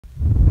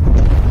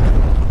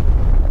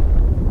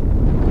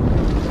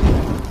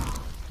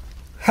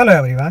Hello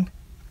everyone.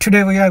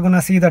 Today we are gonna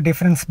see the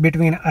difference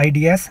between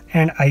IDS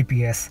and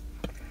IPS.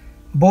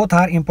 Both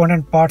are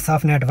important parts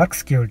of network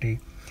security.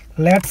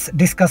 Let's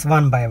discuss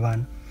one by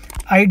one.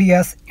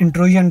 IDS,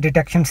 Intrusion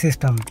Detection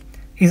System,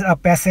 is a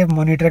passive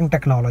monitoring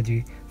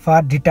technology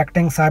for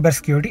detecting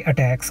cybersecurity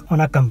attacks on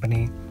a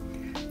company.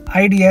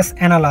 IDS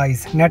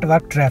analyzes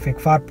network traffic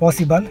for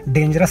possible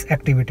dangerous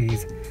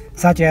activities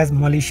such as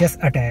malicious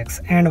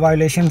attacks and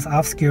violations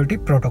of security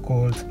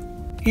protocols.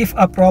 If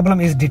a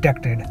problem is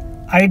detected,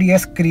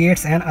 IDS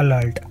creates an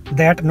alert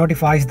that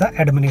notifies the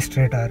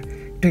administrator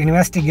to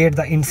investigate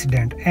the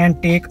incident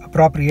and take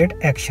appropriate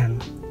action.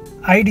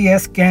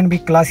 IDS can be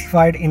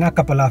classified in a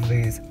couple of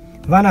ways.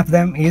 One of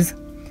them is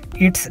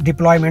its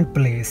deployment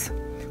place,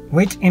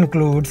 which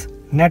includes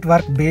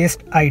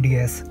network-based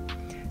IDS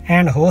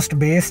and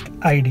host-based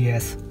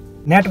IDS.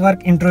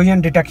 Network Intrusion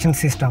Detection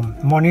System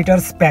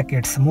monitors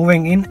packets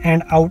moving in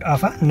and out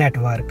of a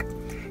network.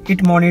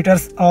 It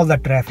monitors all the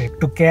traffic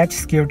to catch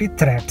security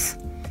threats.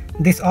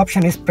 This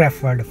option is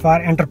preferred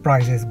for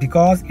enterprises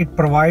because it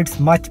provides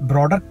much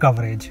broader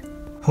coverage.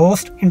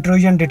 Host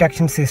Intrusion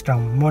Detection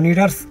System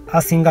monitors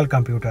a single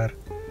computer.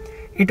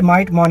 It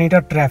might monitor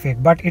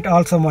traffic, but it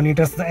also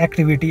monitors the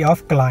activity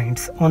of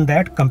clients on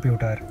that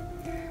computer.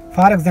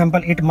 For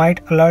example, it might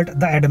alert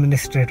the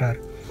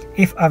administrator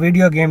if a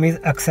video game is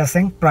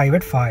accessing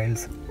private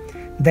files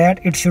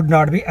that it should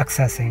not be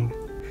accessing.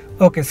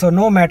 Okay, so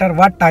no matter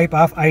what type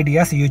of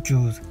IDS you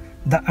choose,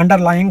 the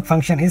underlying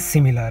function is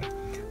similar.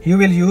 You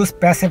will use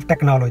passive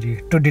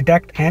technology to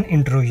detect an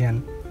intrusion.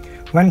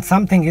 When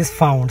something is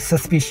found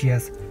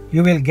suspicious,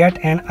 you will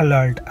get an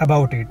alert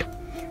about it.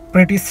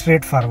 Pretty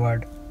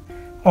straightforward.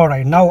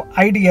 Alright, now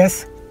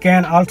IDS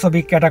can also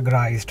be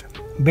categorized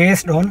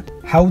based on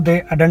how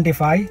they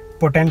identify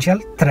potential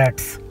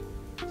threats.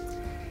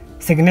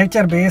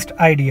 Signature-based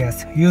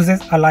IDS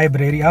uses a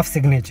library of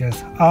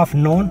signatures of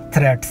known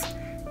threats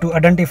to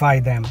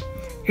identify them.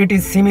 It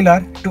is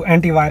similar to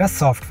antivirus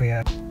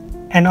software.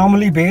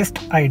 Anomaly-based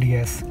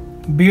IDS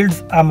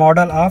builds a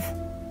model of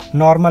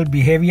normal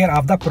behavior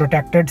of the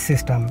protected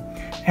system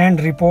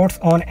and reports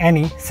on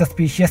any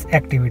suspicious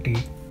activity.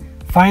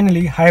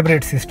 Finally,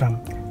 hybrid system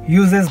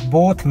uses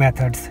both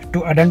methods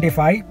to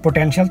identify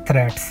potential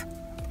threats.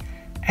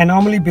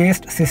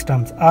 Anomaly-based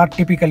systems are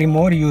typically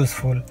more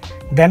useful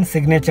than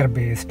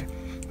signature-based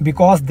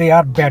because they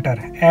are better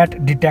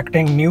at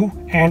detecting new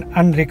and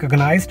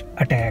unrecognized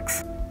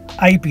attacks.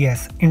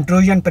 IPS,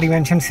 Intrusion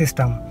Prevention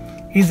System,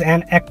 is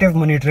an active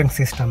monitoring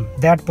system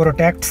that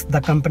protects the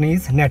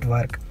company's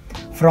network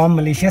from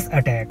malicious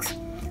attacks.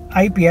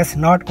 IPS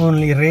not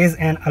only raises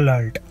an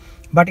alert,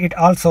 but it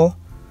also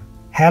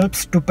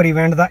helps to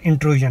prevent the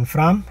intrusion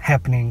from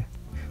happening.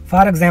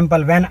 For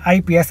example, when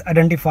IPS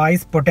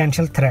identifies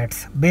potential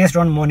threats based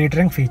on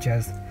monitoring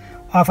features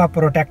of a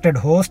protected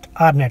host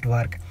or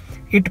network,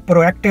 it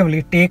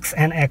proactively takes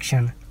an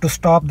action to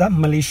stop the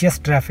malicious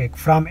traffic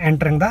from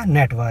entering the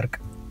network.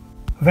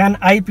 When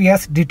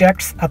IPS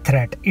detects a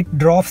threat, it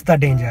drops the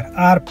danger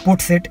or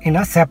puts it in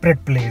a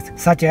separate place,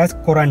 such as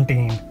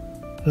quarantine.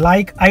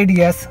 Like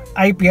IDS,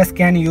 IPS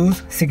can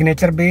use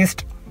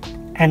signature-based,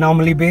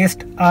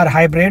 anomaly-based, or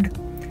hybrid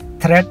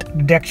threat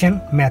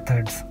detection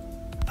methods.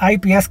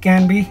 IPS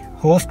can be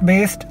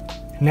host-based,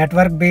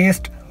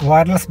 network-based,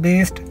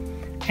 wireless-based,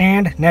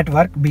 and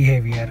network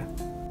behavior.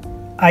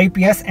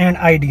 IPS and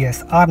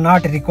IDS are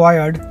not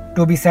required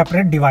to be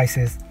separate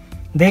devices.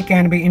 They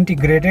can be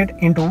integrated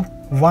into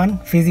one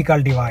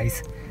physical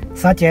device,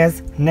 such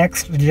as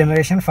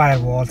next-generation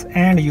firewalls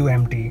and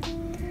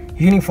UMT.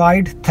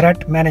 Unified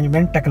Threat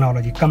Management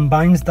Technology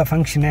combines the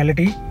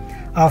functionality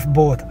of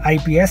both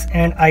IPS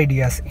and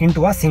IDS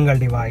into a single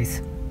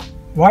device.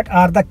 What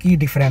are the key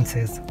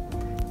differences?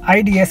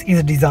 IDS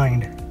is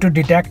designed to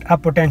detect a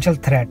potential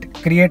threat,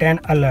 create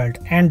an alert,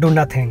 and do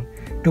nothing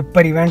to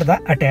prevent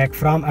the attack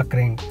from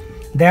occurring.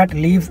 That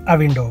leaves a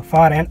window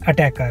for an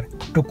attacker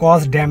to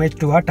cause damage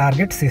to a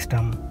target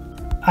system.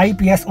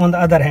 IPS, on the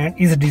other hand,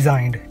 is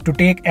designed to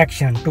take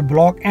action to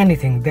block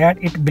anything that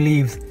it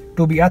believes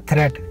to be a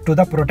threat to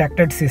the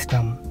protected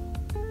system.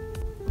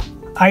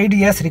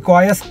 IDS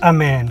requires a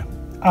man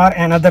or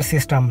another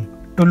system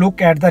to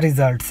look at the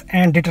results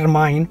and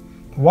determine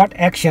what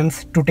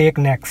actions to take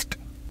next.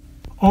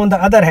 On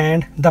the other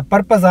hand, the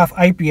purpose of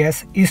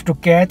IPS is to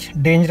catch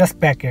dangerous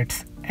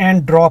packets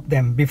and drop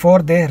them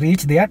before they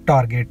reach their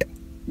target.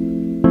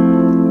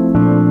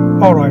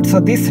 Alright, so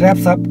this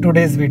wraps up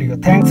today's video.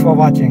 Thanks for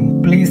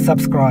watching. Please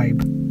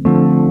subscribe.